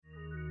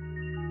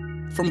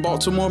From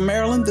Baltimore,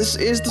 Maryland, this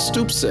is The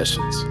Stoop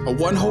Sessions, a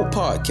One Hope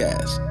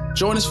podcast.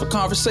 Join us for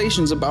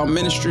conversations about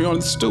ministry on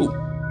the stoop.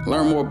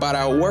 Learn more about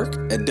our work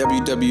at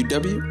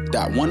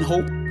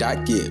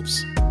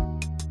www.onehope.gives.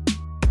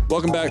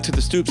 Welcome back to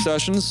The Stoop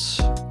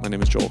Sessions. My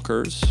name is Joel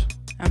Kurz.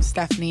 I'm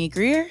Stephanie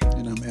Greer.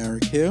 And I'm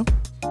Eric Hill.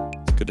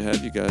 It's good to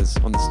have you guys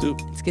on the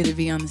stoop. It's good to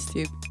be on the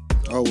stoop.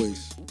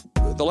 Always.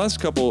 The last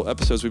couple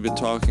episodes we've been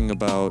talking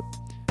about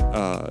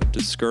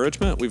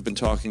discouragement. We've been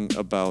talking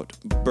about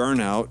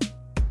burnout.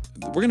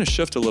 We're going to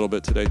shift a little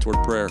bit today toward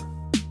prayer.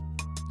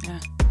 Yeah.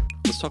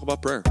 Let's talk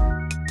about prayer.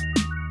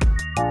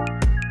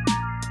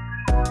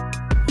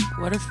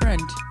 What a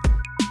friend.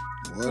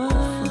 What a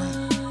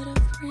friend. What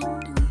a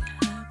friend we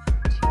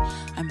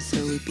have. I'm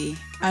so weepy.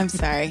 I'm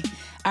sorry.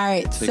 All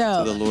right, Take it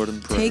to the Lord in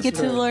prayer. Take it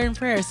to the Lord in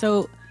prayer.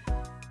 So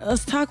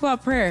let's talk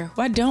about prayer.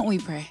 Why don't we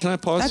pray? Can I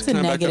pause? That's Can a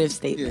I back negative up?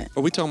 statement.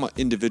 Are we talking about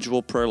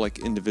individual prayer, like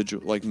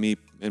me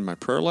in my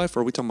prayer life, or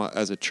are we talking about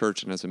as a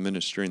church and as a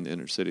ministry in the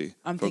inner city?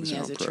 I'm thinking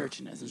as a prayer?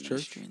 church and as a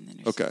ministry in the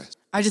inner Okay. city.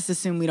 I just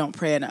assume we don't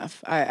pray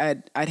enough.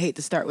 I'd hate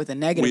to start with a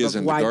negative We as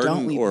of in why the garden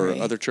don't we or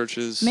pray. other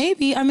churches?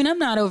 Maybe. I mean, I'm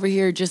not over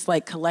here just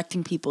like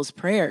collecting people's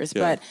prayers,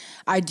 Yeah. but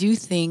I do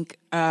think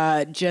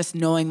just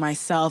knowing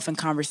myself and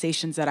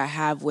conversations that I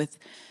have with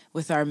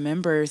our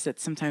members that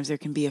sometimes there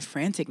can be a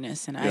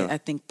franticness. And Yeah. I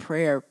think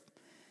prayer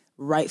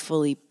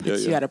rightfully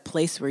puts you at a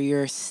place where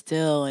you're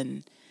still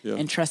and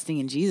trusting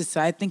in Jesus.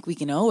 So I think we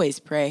can always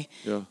pray.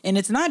 Yeah. And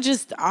it's not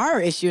just our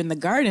issue in the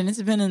garden.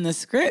 It's been in the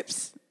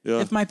scripts.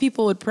 Yeah. If my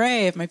people would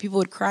pray, if my people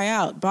would cry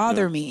out,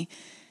 bother me,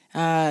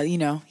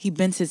 he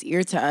bends his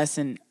ear to us.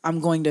 And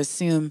I'm going to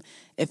assume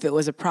if it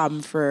was a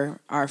problem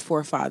for our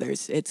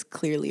forefathers, it's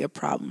clearly a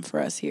problem for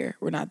us here.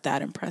 We're not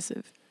that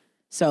impressive.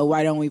 So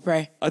why don't we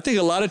pray? I think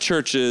a lot of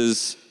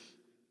churches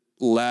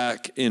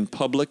lack in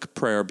public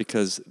prayer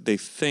because they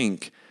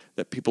think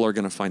that people are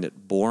going to find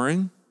it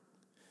boring,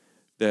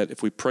 that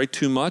if we pray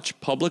too much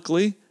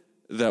publicly,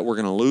 that we're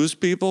going to lose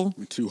people.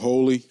 We're too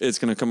holy. It's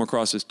going to come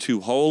across as too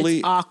holy.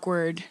 It's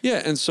awkward.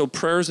 Yeah, and so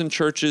prayers in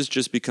churches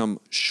just become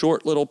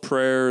short little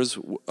prayers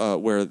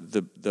where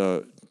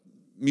the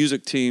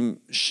music team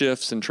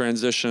shifts and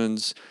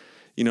transitions.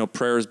 You know,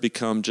 prayers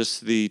become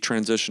just the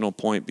transitional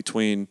point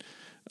between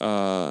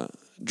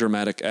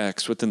dramatic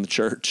acts within the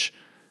church.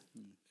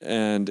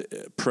 And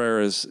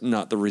prayer is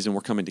not the reason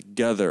we're coming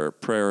together.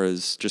 Prayer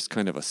is just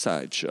kind of a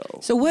sideshow.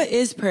 So what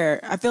is prayer?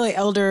 I feel like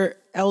Elder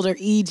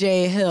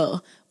E.J.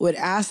 Hill would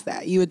ask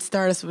that. You would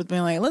start us with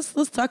being like, let's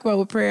talk about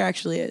what prayer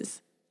actually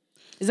is.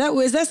 Is that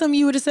something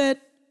you would have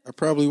said? I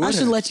probably would. I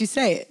should let you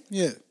say it.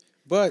 Yeah.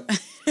 But,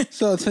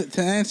 so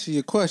to answer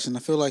your question, I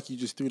feel like you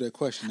just threw that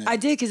question at me. I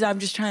did because I'm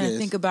just trying to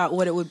think about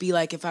what it would be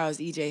like if I was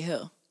E.J.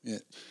 Hill. Yeah.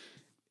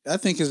 I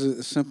think it's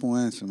a simple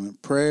answer, man.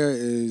 Prayer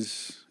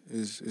is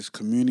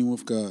communing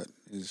with God.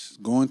 Is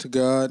going to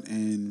God,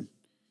 and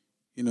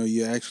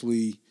you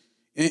actually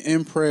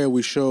in prayer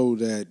we show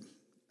that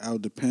our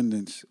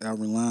dependence, our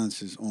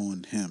reliance is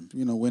on Him.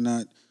 We're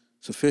not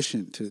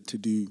sufficient to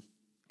do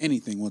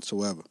anything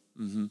whatsoever.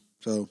 Mm-hmm.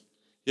 So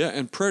yeah,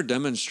 and prayer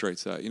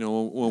demonstrates that.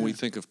 When we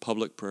think of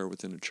public prayer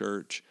within a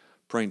church,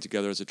 praying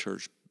together as a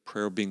church,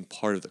 prayer being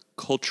part of the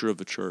culture of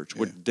the church,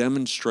 we're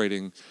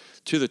demonstrating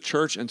to the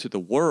church and to the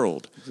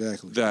world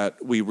that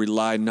we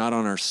rely not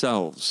on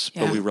ourselves,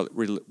 but we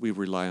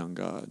rely on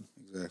God.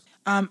 Exactly.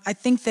 I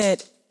think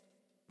that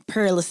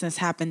prayerlessness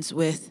happens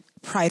with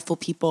prideful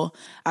people.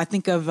 I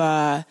think of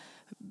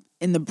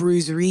in the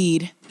Bruce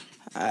Reed,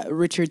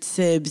 Richard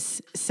Sibbs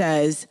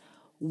says,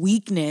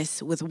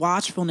 weakness with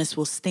watchfulness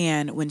will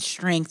stand when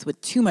strength with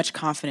too much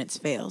confidence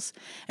fails.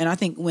 And I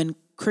think when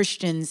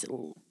Christians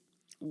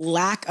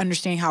lack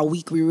understanding how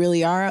weak we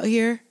really are out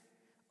here,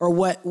 or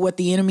what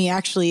the enemy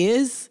actually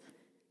is,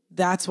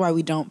 that's why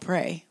we don't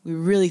pray. We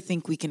really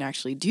think we can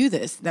actually do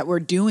this, that we're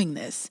doing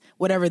this,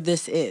 whatever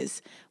this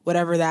is,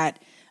 whatever that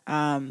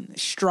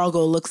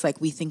struggle looks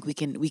like. We think we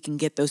can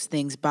get those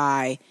things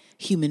by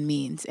human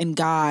means, and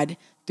God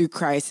through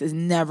Christ has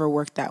never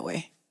worked that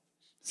way.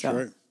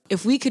 So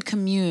if we could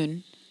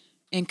commune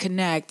and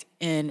connect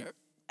and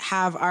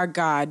have our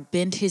God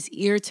bend His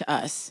ear to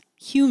us,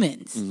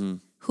 humans,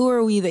 who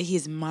are we that He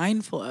is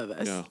mindful of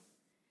us? Yeah.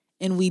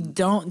 And we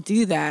don't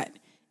do that,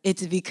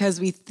 it's because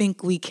we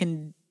think we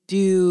can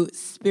do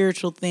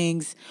spiritual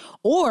things,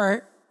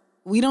 or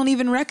we don't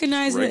even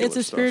recognize that it's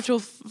a spiritual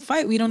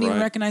fight. We don't even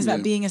recognize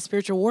that being a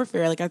spiritual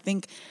warfare. Like I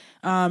think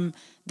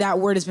that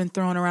word has been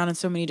thrown around in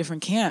so many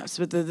different camps,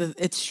 but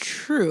it's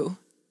true.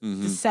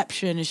 Mm-hmm.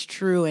 Deception is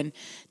true, and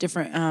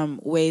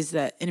different ways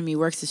that enemy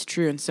works is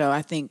true. And so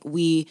I think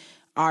we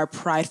are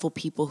prideful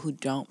people who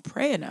don't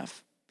pray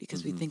enough,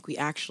 because we think we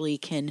actually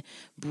can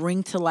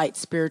bring to light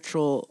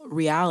spiritual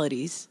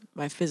realities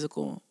by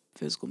physical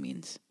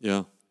means.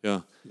 Yeah.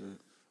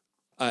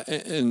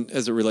 And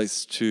as it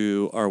relates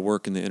to our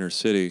work in the inner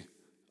city,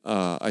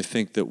 I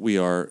think that we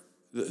are,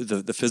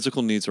 the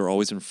physical needs are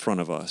always in front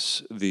of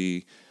us.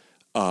 The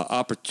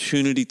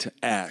opportunity to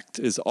act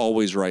is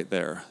always right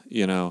there,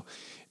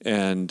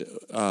 and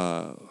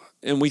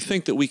And we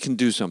think that we can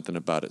do something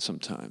about it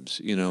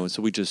sometimes, and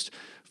so we just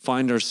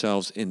find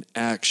ourselves in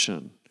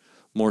action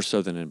more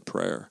so than in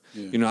prayer.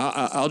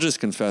 Yeah. I'll just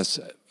confess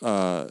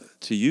to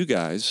you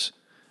guys,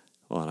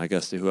 well, and I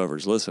guess to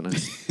whoever's listening,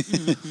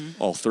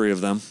 all three of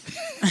them.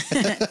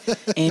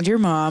 And your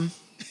mom.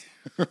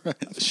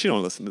 She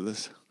don't listen to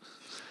this.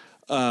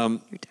 Your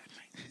dad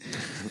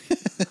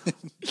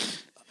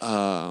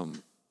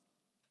might.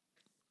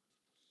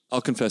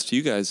 I'll confess to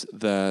you guys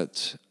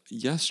that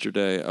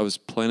yesterday I was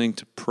planning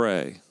to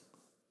pray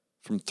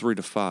from 3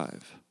 to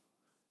 5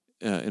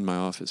 in my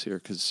office here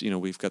because,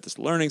 we've got this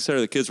learning center.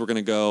 The kids were going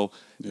to go.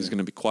 Yeah. It was going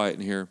to be quiet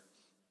in here.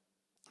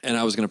 And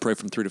I was going to pray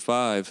from 3 to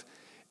 5.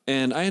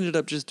 And I ended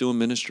up just doing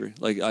ministry.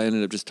 Like, I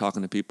ended up just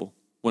talking to people.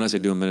 When I say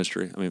doing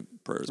ministry, I mean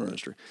prayer is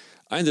ministry.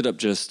 I ended up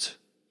just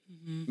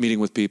meeting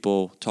with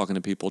people, talking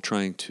to people,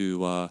 trying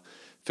to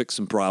fix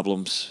some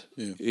problems,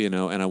 and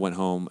I went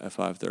home at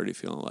 5:30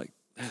 feeling like,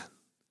 man,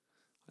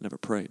 I never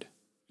prayed.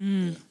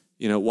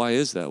 Why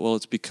is that? Well,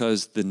 it's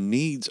because the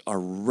needs are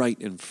right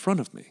in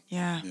front of me.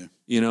 Yeah.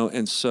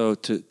 And so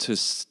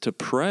to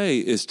pray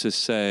is to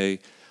say,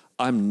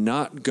 I'm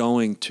not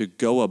going to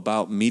go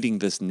about meeting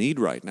this need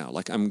right now.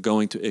 Like, I'm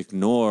going to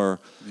ignore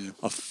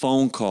a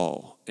phone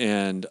call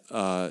and,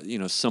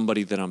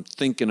 somebody that I'm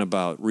thinking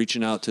about,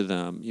 reaching out to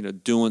them,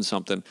 doing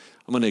something.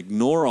 I'm going to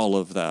ignore all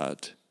of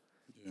that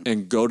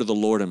and go to the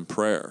Lord in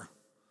prayer.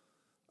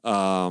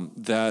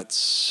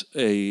 That's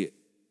an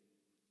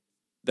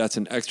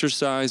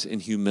exercise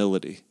in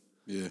humility.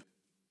 Yeah.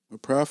 We're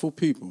prideful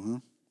people, huh?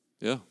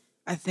 Yeah.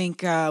 I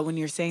think when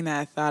you're saying that,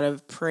 I thought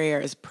of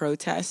prayer as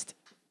protest.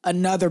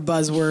 Another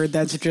buzzword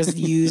that's just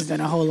used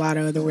in a whole lot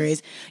of other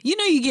ways. You're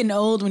getting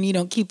old when you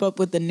don't keep up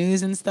with the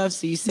news and stuff,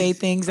 so you say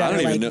things that I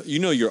don't are even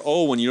know. You're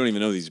old when you don't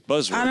even know these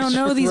buzzwords. I don't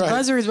know these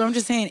buzzwords, but I'm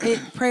just saying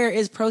prayer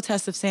is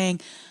protest of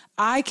saying,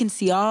 I can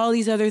see all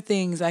these other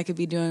things I could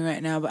be doing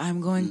right now, but I'm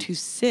going to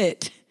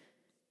sit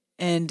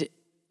and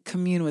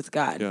commune with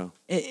God. Yeah.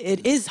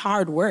 It is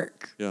hard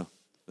work. Yeah,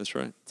 that's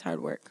right. It's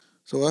hard work.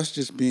 So us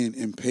just being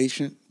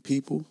impatient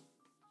people,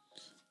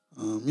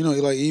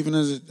 like even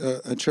as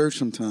a church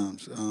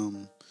sometimes,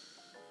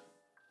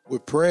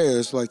 with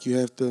prayers, like you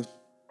have to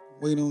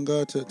wait on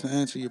God to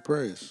answer your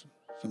prayers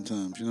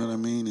sometimes, you know what I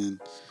mean? And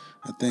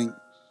I think,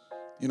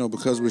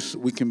 because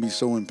we can be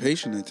so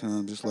impatient at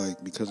times, it's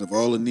like because of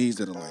all the needs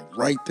that are like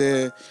right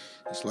there,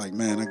 it's like,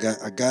 man, I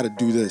got to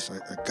do this. I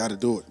got to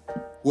do it.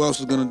 Who else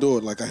is going to do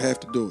it? Like, I have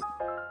to do it.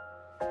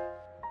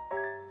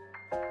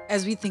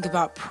 As we think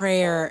about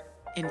prayer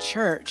in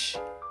church,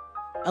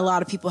 a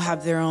lot of people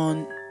have their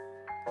own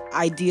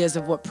ideas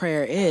of what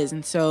prayer is.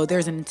 And so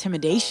there's an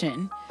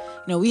intimidation.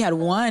 We had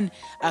one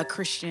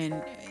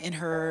Christian in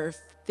her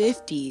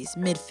 50s,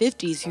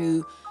 mid-50s,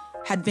 who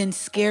had been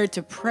scared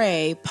to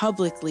pray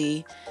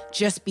publicly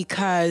just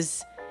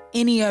because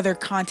any other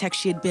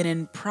context she had been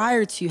in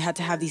prior to had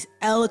to have these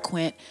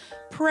eloquent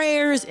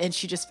prayers, and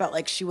she just felt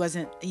like she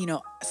wasn't,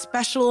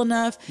 special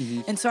enough.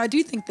 Mm-hmm. And so I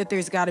do think that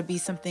there's got to be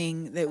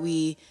something that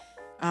we,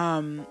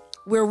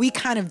 where we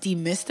kind of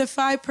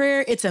demystify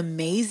prayer. It's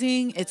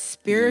amazing. It's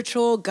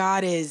spiritual. Mm-hmm.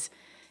 God is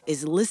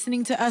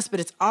listening to us, but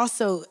it's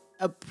also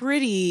a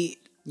pretty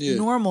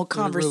normal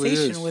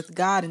conversation really with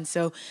God. And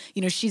so,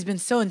 she's been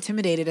so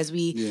intimidated as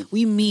we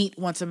meet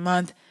once a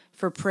month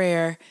for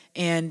prayer,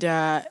 and,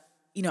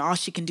 all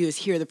she can do is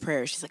hear the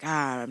prayer. She's like,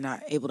 I'm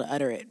not able to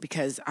utter it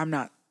because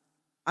I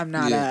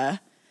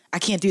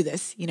can't do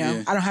this, I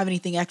don't have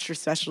anything extra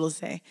special to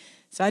say.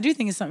 So I do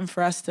think it's something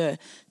for us to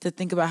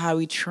think about how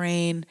we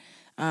train,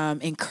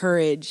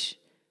 encourage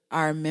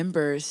our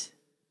members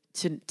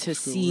to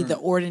see the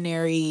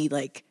ordinary,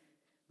 the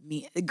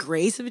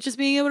grace of just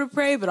being able to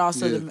pray, but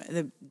also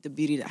the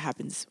beauty that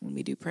happens when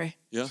we do pray.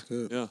 Yeah,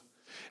 yeah.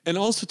 And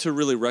also to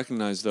really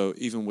recognize, though,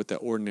 even with that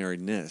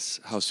ordinariness,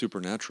 how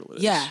supernatural it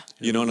is. Yeah.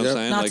 You know what I'm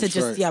saying? Not to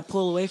just,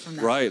 pull away from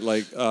that. Right.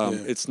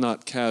 It's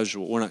not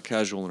casual. We're not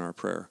casual in our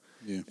prayer.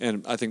 Yeah.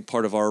 And I think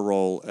part of our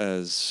role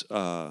as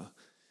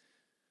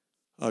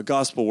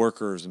gospel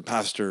workers and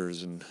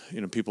pastors and,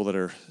 people that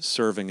are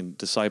serving and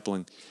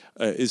discipling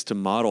is to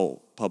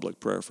model public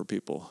prayer for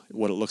people,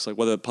 what it looks like,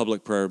 whether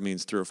public prayer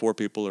means 3 or 4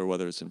 people or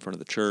whether it's in front of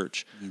the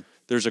church. Mm.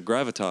 There's a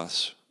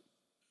gravitas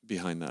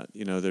behind that.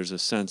 There's a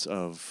sense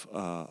of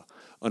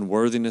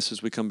unworthiness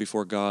as we come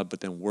before God,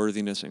 but then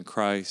worthiness in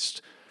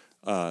Christ,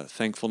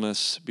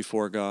 thankfulness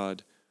before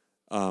God,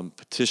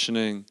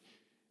 petitioning,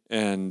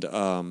 and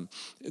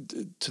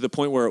to the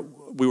point where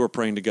we were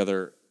praying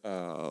together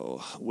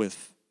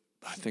with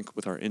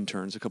our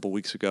interns a couple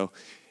weeks ago,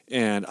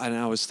 and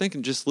I was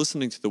thinking, just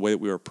listening to the way that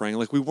we were praying,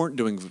 like we weren't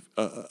doing,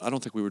 I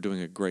don't think we were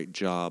doing a great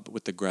job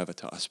with the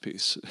gravitas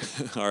piece.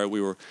 All right,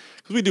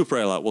 because we do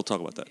pray a lot. We'll talk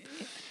about that.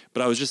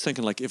 But I was just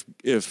thinking, like,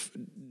 if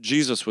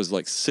Jesus was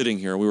like sitting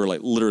here, we were like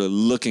literally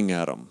looking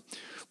at him,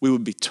 we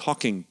would be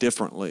talking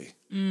differently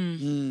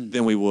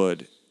than we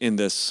would in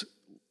this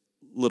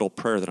little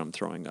prayer that I'm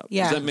throwing up.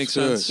 Yeah. Does that make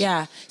sense?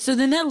 Yeah. So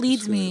then that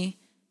leads me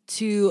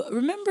to,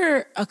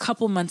 remember a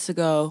couple months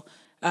ago,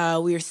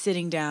 we were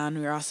sitting down.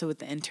 We were also with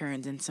the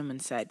interns, and someone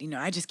said,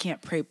 I just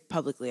can't pray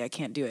publicly. I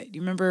can't do it. Do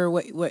you remember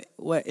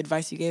what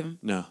advice you gave him?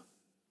 No.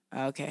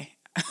 Okay.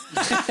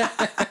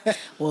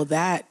 Well,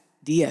 that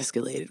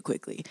de-escalated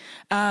quickly.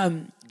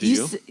 Do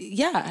you?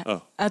 Yeah.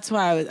 Oh. That's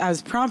why I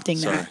was prompting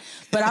Sorry. that.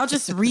 But I'll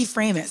just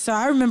reframe it. So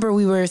I remember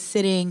we were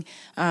sitting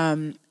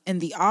in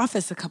the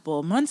office a couple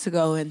of months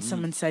ago, and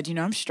someone said,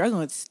 I'm struggling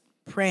with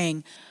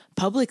praying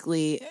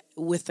publicly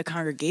with the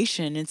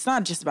congregation. It's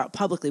not just about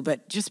publicly,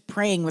 but just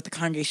praying with the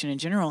congregation in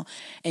general.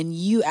 And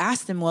you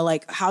asked them, well,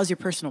 like, how's your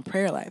personal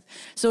prayer life?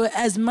 So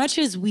as much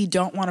as we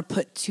don't want to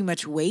put too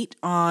much weight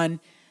on,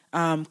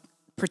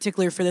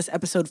 particularly for this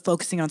episode,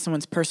 focusing on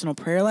someone's personal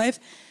prayer life,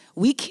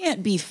 we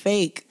can't be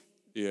fake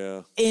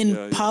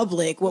in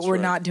public what we're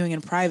not doing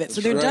in private.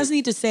 So there does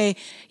need to say,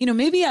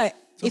 maybe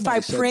if I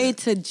prayed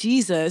to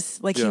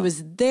Jesus, like he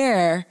was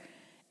there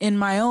in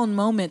my own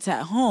moments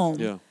at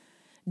home,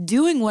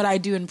 doing what I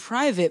do in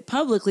private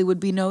publicly would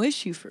be no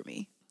issue for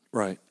me.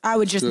 Right. I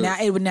would just,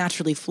 it would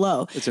naturally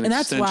flow. It's an and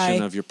that's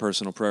extension why, of your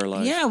personal prayer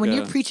life. Yeah, when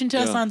you're preaching to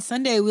us on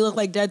Sunday, we look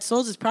like dead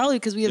souls. It's probably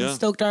because we haven't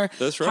stoked our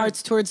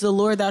hearts towards the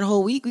Lord that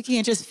whole week. We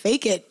can't just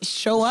fake it,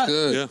 show up.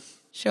 Yeah.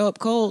 Show up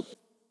cold.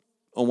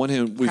 On one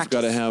hand, we've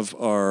got to have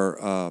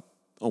our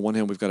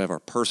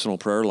personal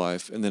prayer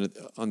life, and then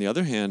on the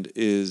other hand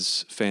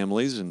is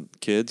families and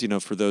kids.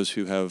 For those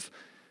who have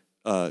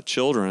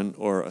children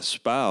or a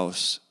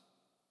spouse,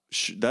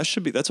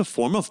 that's a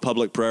form of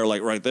public prayer,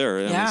 like right there.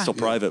 I mean, it's still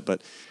private,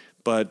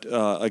 but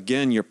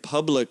again, your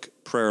public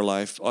prayer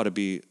life ought to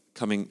be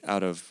coming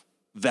out of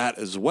that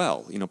as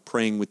well.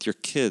 Praying with your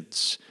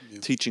kids,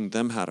 teaching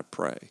them how to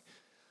pray,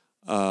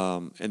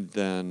 and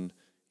then.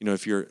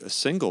 If you're a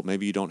single,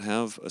 maybe you don't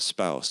have a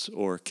spouse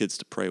or kids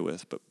to pray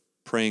with, but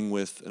praying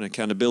with an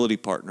accountability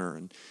partner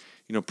and,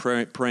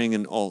 praying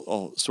in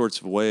all sorts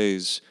of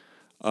ways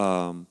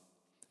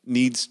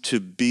needs to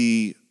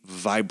be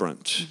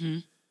vibrant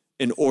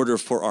in order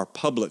for our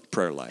public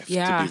prayer life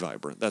to be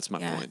vibrant. That's my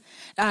point.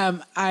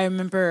 I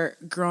remember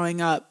growing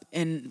up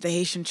in the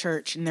Haitian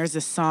church, and there's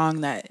a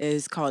song that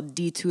is called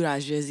Dis tout à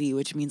Jésus,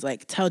 which means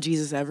like, tell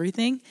Jesus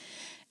everything.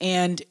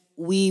 And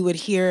we would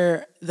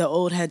hear the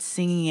old heads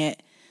singing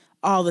it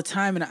all the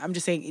time. And I'm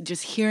just saying,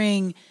 just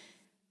hearing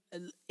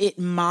it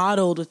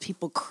modeled with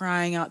people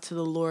crying out to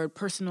the Lord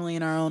personally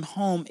in our own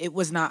home, it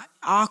was not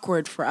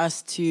awkward for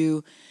us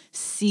to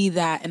see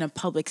that in a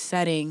public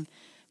setting,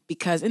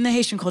 because in the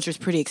Haitian culture is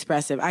pretty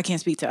expressive. I can't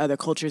speak to other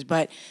cultures,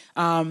 but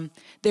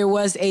there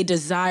was a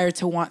desire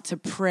to want to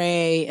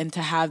pray and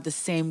to have the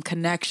same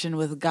connection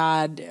with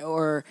God,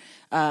 or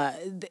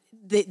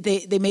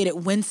they made it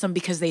winsome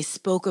because they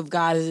spoke of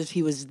God as if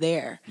he was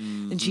there,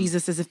 and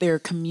Jesus as if they were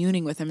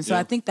communing with him. And so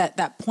I think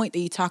that point that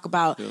you talk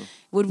about,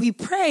 would we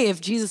pray if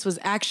Jesus was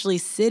actually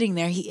sitting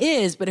there? He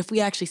is, but if we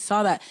actually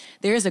saw that,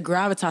 there is a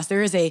gravitas,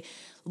 there is a,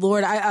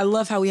 Lord, I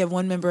love how we have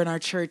one member in our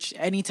church,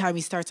 anytime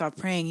he starts off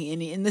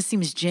praying, and this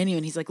seems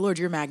genuine, he's like, Lord,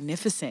 you're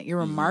magnificent, you're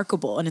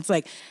remarkable. And it's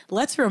like,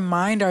 let's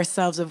remind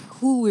ourselves of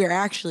who we're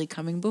actually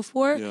coming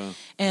before.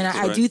 And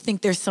I do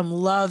think there's some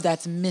love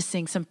that's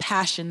missing, some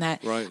passion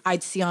that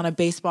I'd see on a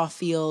baseball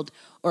field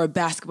or a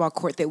basketball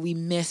court that we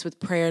miss with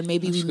prayer. And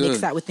maybe we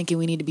mix that with thinking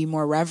we need to be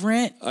more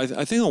reverent.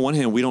 I think on one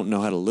hand, we don't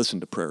know how to listen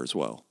to prayer as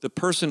well. The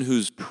person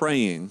who's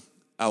praying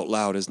out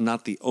loud is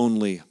not the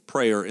only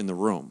prayer in the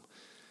room.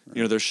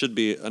 There should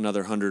be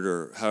another 100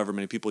 or however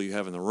many people you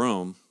have in the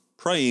room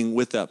praying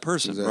with that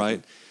person,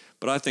 right?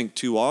 But I think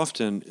too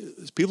often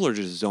people are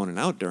just zoning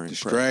out during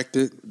prayer.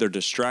 They're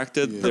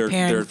distracted.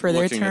 They're for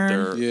looking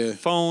their at their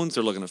phones.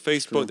 They're looking at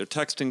Facebook. They're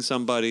texting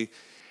somebody.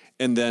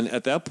 And then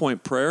at that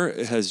point,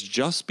 prayer has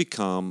just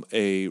become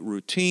a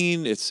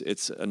routine.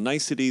 It's a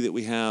nicety that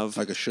we have.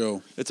 Like a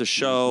show. It's a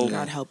show.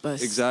 God help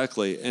us.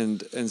 Exactly.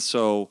 And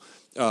so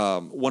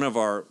one of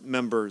our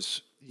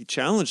members, he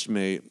challenged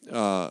me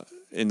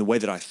in the way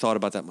that I thought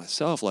about that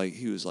myself. Like,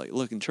 he was like,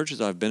 look, in churches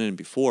I've been in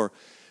before,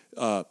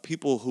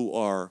 people who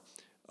are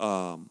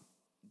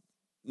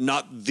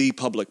not the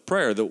public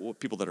prayer, the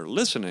people that are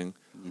listening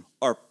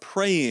are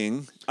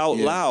praying out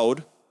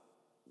loud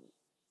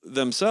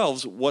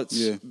themselves what's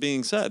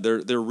being said.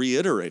 They're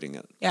reiterating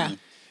it.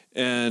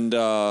 And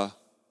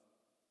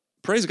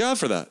praise God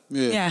for that.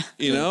 And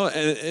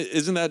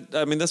isn't that,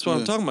 I mean, that's what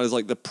I'm talking about, is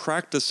like the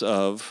practice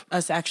of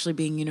us actually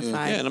being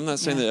unified. And I'm not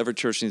saying that every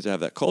church needs to have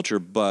that culture,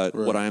 but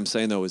what I am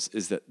saying though is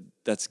that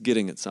that's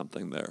getting at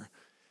something there.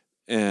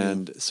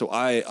 And so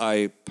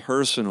I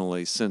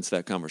personally, since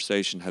that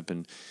conversation, have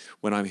been,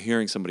 when I'm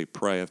hearing somebody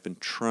pray, I've been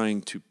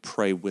trying to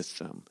pray with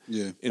them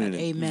in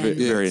a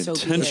very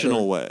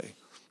intentional way.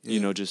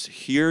 Just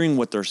hearing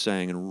what they're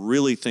saying and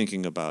really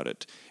thinking about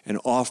it and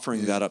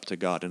offering that up to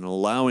God and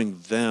allowing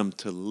them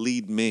to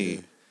lead me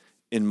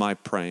in my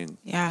praying.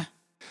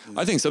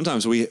 I think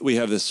sometimes we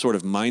have this sort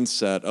of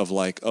mindset of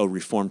like, oh,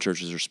 Reformed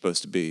churches are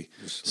supposed to be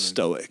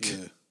stoic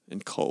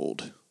and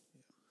cold.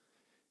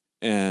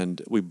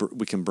 And we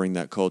can bring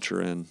that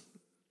culture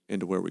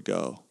into where we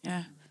go.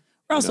 We're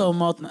also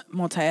a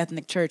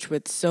multi-ethnic church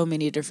with so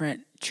many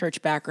different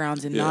church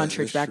backgrounds and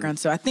non-church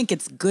backgrounds. So I think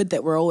it's good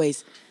that we're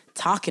always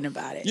talking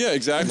about it. Yeah,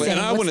 exactly. And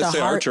I wouldn't say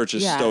our church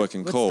is stoic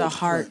and cold. What's the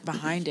heart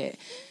behind it?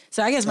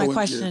 So I guess my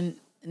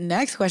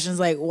next question is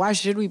like, why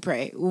should we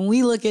pray? When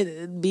we look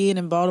at being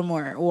in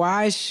Baltimore,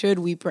 why should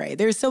we pray?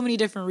 There's so many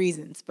different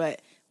reasons,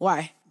 but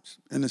why?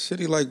 In a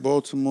city like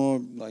Baltimore,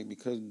 like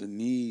because the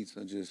needs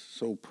are just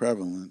so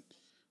prevalent,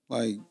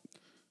 like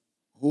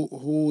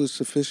who is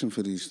sufficient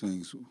for these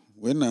things?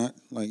 We're not,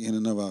 like in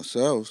and of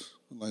ourselves.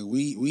 Like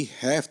we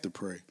have to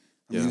pray.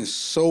 I mean, there's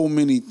so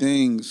many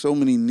things, so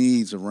many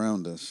needs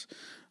around us.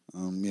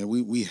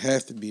 We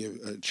have to be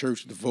a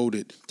church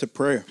devoted to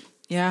prayer.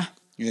 Yeah.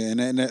 Yeah,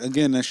 and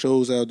again, that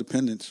shows our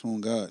dependence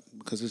on God,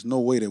 because there's no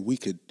way that we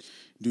could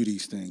do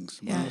these things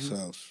by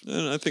ourselves.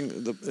 And I think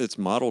it's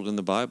modeled in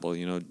the Bible,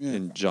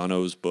 in John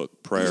O's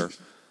book, Prayer,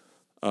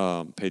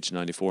 page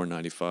 94 and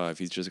 95.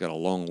 He's just got a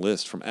long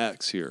list from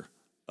Acts here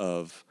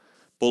of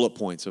bullet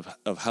points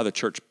of how the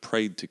church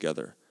prayed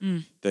together.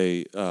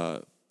 They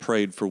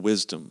prayed for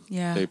wisdom.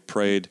 Yeah. They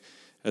prayed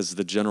as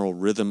the general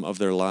rhythm of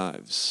their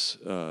lives.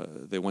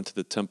 They went to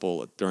the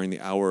temple during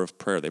the hour of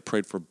prayer. They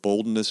prayed for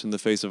boldness in the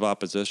face of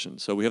opposition.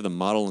 So we have the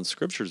model in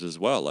scriptures as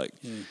well. Like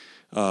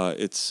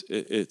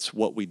it's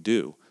what we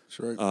do.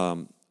 That's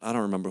right. I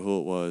don't remember who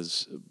it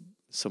was.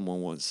 Someone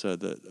once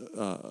said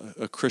that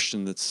a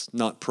Christian that's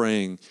not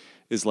praying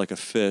is like a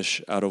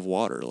fish out of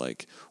water.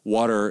 Like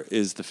water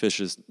is the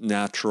fish's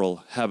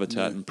natural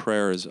habitat, and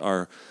prayer is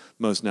our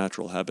most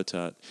natural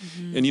habitat.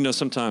 And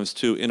sometimes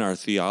too, in our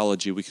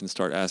theology, we can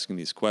start asking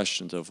these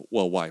questions of,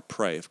 well, why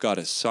pray? If God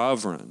is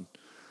sovereign,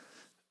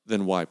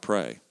 then why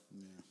pray?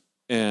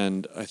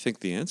 And I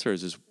think the answer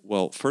is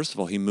well, first of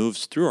all, he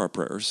moves through our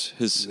prayers.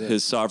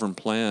 His sovereign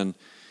plan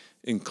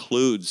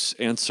includes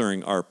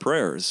answering our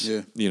prayers.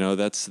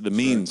 That's the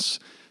means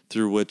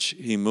through which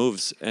he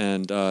moves.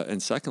 And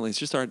secondly,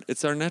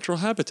 it's our natural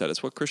habitat.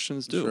 It's what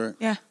Christians do. Right.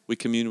 Yeah. We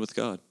commune with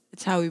God.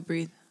 It's how we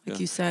breathe, like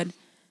you said.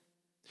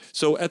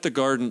 So at the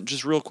garden,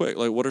 just real quick,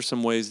 like what are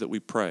some ways that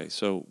we pray?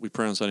 So we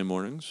pray on Sunday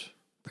mornings.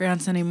 Pray on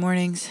Sunday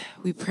mornings.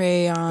 We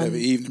pray on have an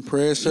evening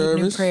prayer service.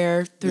 Evening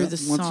prayer through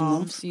the once a Psalms.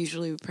 month.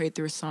 Usually we pray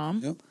through a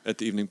Psalm. Yep. At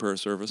the evening prayer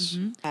service.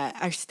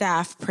 Our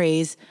staff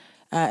prays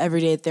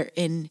every day that they're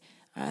in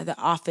the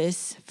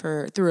office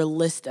through a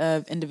list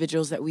of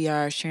individuals that we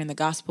are sharing the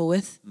gospel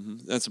with.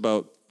 That's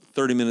about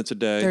 30 minutes a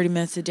day. 30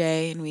 minutes a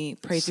day, and we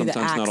pray through the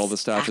Sometimes not all the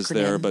staff is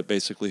there, but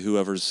basically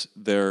whoever's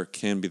there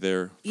can be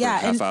there for a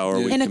half hour.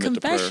 We in a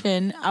commit to prayer.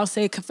 confession, I'll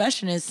say a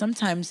confession is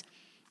sometimes,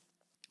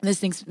 this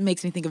thing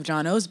makes me think of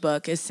John O's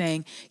book, is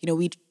saying,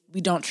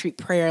 we don't treat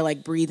prayer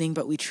like breathing,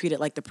 but we treat it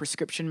like the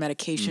prescription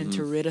medication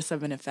to rid us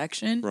of an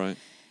infection. Right.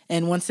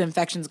 And once the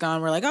infection's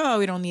gone, we're like, oh,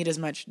 we don't need as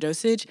much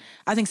dosage.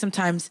 I think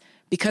sometimes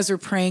because we're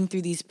praying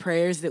through these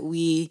prayers that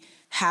we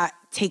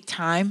take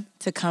time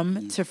to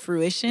come to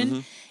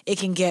fruition, it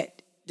can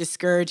get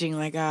discouraging.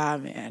 Like,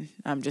 man,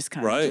 I'm just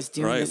kind of just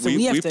doing this. So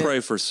we pray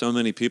for so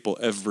many people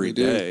every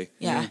day.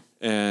 Yeah.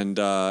 And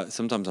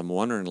sometimes I'm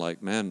wondering,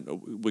 like, man,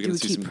 we're going to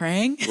see keep some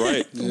praying,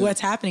 right?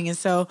 What's happening? And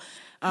so,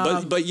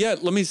 but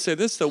yet, let me say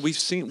this though: we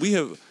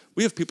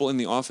have people in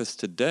the office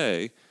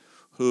today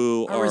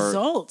who are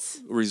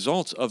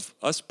results of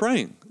us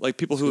praying, like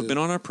people who have been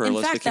on our prayer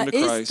list. They came to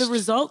Christ. In fact, that is the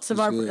results of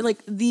our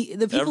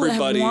the people that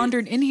have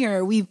wandered in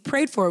here. We've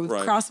prayed for. We've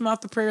crossed them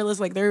off the prayer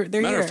list. Like they're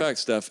Matter here. of fact,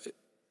 Steph,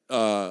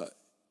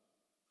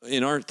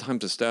 in our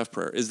times of staff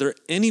prayer, is there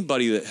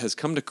anybody that has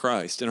come to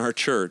Christ in our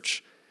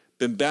church,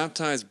 been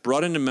baptized,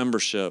 brought into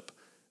membership,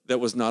 that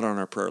was not on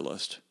our prayer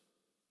list?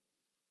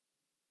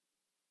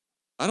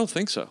 I don't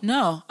think so.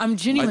 No, I'm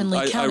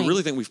genuinely counting. I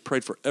really think we've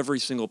prayed for every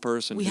single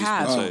person who's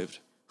been saved.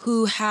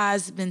 Who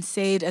has been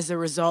saved as a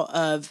result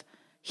of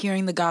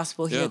hearing the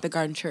gospel here at the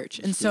Garden Church.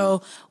 And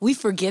so we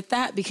forget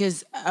that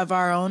because of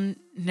our own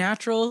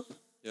natural,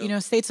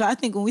 state. So I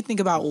think when we think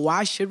about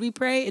why should we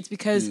pray, it's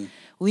because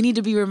we need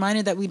to be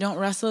reminded that we don't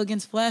wrestle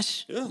against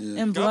flesh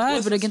and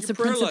blood, but against the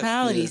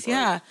principalities.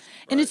 And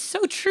it's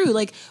so true.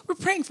 Like we're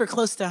praying for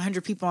close to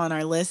 100 people on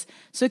our list.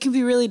 So it can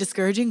be really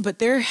discouraging,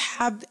 but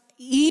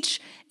each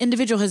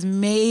individual has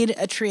made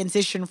a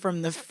transition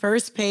from the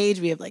first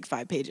page, we have like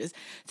 5 pages,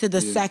 to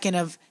the second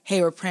of, hey,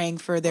 we're praying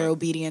for their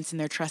obedience and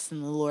their trust in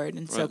the Lord.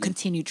 And so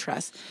continued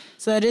trust.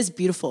 So that is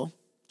beautiful.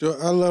 Joe,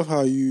 I love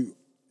how you,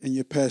 in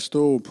your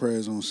pastoral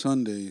prayers on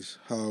Sundays,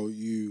 how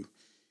you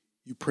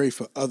pray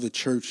for other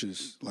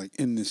churches like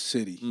in this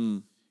city.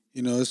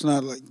 It's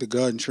not like the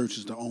Garden Church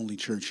is the only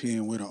church here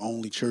and we're the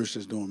only church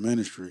that's doing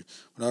ministry.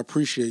 But I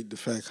appreciate the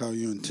fact how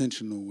you're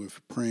intentional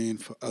with praying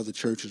for other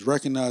churches,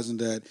 recognizing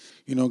that,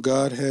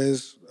 God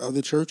has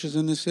other churches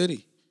in the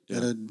city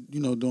that are,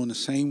 doing the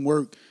same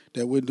work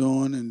that we're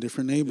doing in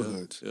different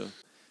neighborhoods.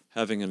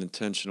 Having an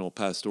intentional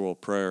pastoral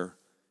prayer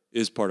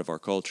is part of our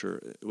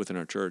culture within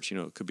our church.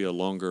 It could be a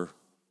longer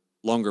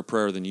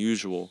prayer than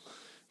usual,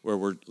 where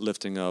we're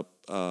lifting up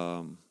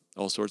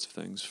all sorts of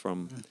things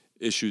from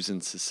issues in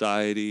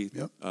society,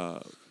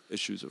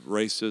 issues of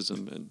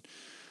racism and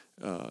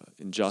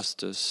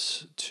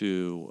injustice,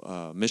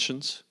 to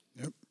missions,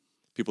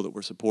 people that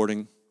we're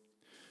supporting,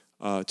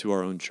 to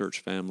our own church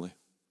family.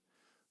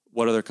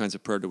 What other kinds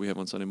of prayer do we have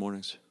on Sunday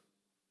mornings?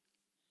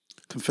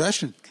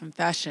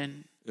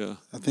 Confession. Yeah.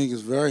 I think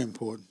it's very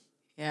important.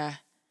 Yeah.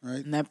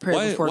 Right. And that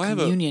prayer before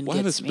communion why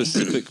have a gets me.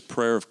 specific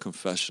prayer of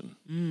confession?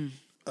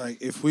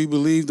 Like if we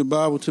believe the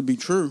Bible to be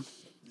true,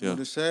 Yeah. what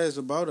it says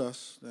about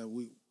us that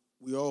we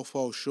all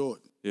fall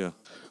short. Yeah.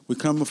 We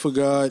come before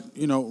God,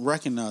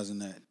 recognizing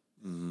that.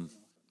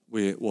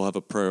 We will have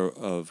a prayer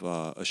of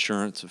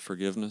assurance of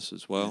forgiveness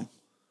as well.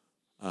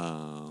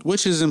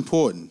 Which is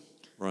important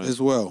Right.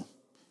 as well.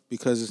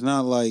 Because it's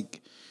not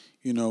like,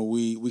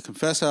 we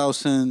confess our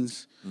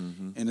sins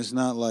and it's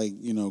not like,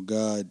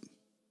 God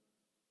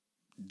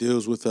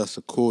deals with us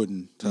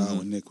according to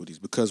our iniquities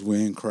because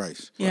we're in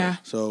Christ. Yeah.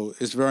 So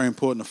it's very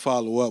important to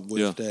follow up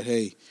with that,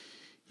 hey,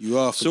 you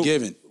are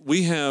forgiven. So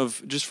we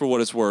have, just for what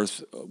it's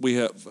worth, we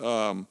have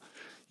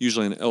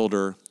usually an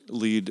elder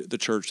lead the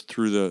church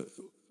through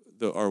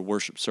our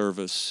worship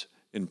service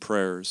in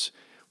prayers.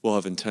 We'll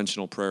have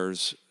intentional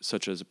prayers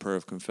such as a prayer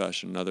of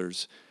confession and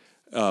others.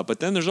 But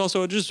then there's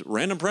also just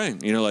random praying,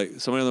 like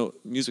somebody on the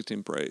music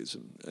team prays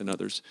and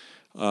others.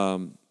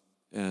 Prayer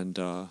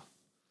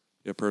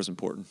is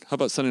important. How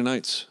about Sunday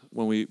nights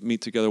when we meet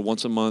together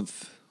once a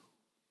month?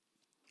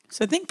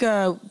 So I think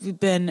we've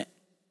been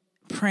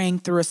praying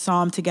through a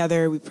psalm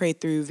together. We prayed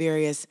through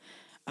various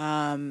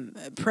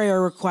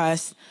prayer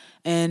requests.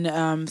 And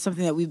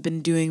something that we've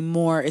been doing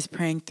more is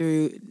praying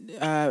through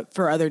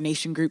for other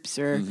nation groups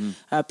or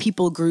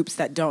people groups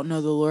that don't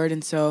know the Lord.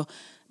 And so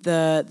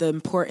the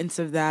importance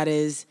of that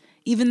is,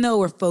 even though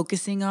we're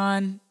focusing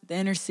on the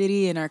inner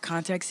city and our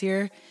context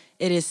here,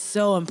 it is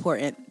so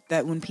important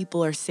that when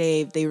people are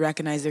saved, they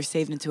recognize they're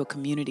saved into a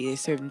community. They're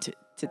saved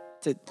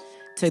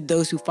to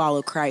those who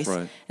follow Christ.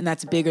 Right. And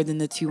that's bigger than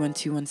the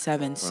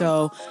 21217. Right.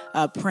 So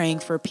praying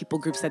for people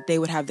groups that they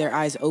would have their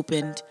eyes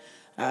opened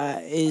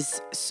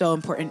is so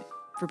important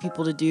for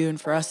people to do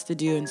and for us to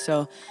do. And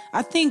so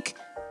I think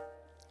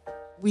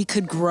we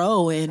could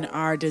grow in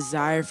our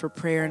desire for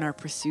prayer and our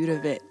pursuit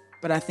of it.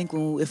 But I think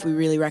if we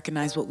really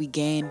recognize what we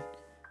gain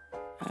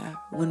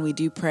when we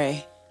do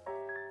pray,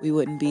 we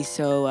wouldn't be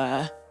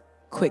so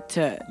quick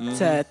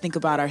to think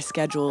about our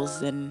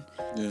schedules and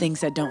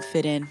things that don't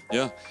fit in.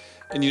 Yeah.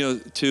 And,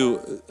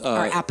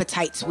 our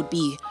appetites would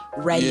be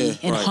ready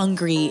and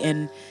hungry.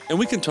 And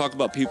we can talk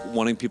about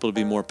wanting people to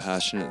be more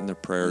passionate in their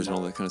prayers and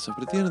all that kind of stuff.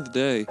 But at the end of the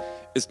day,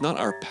 it's not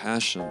our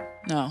passion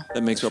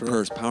that makes our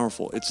prayers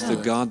powerful. It's the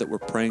God that we're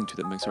praying to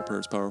that makes our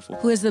prayers powerful.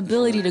 Who has the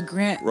ability to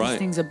grant these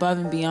things above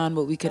and beyond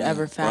what we could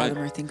ever fathom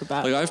or think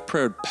about. Like I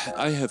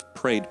have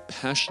prayed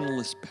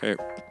passionless prayer.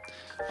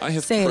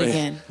 Say it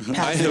again,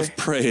 Pastor. I have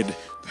prayed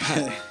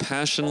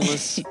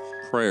passionless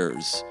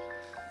prayers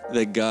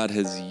that God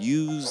has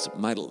used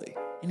mightily.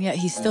 And yet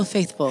he's still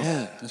faithful.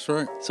 Yeah. That's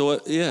right. So,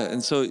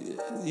 and so,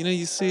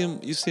 you see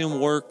him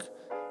work,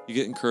 you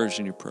get encouraged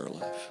in your prayer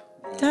life.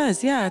 It does,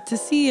 to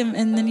see him,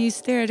 and then you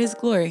stare at his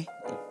glory.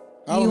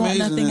 How you amazing want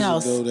nothing is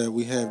else. It, though, that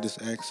we have this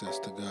access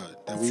to God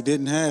that we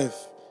didn't have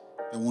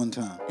at one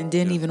time. And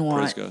didn't even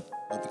want. Praise God.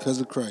 But because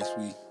of Christ,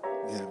 we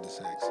have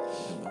this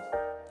access.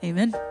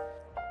 Amen.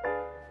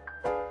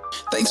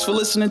 Thanks for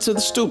listening to the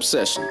Stoop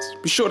Sessions.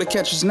 Be sure to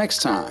catch us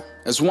next time.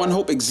 As One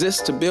Hope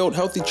exists to build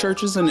healthy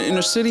churches in the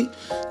inner city,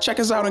 check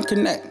us out and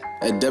connect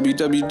at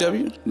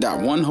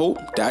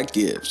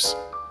www.onehope.gives.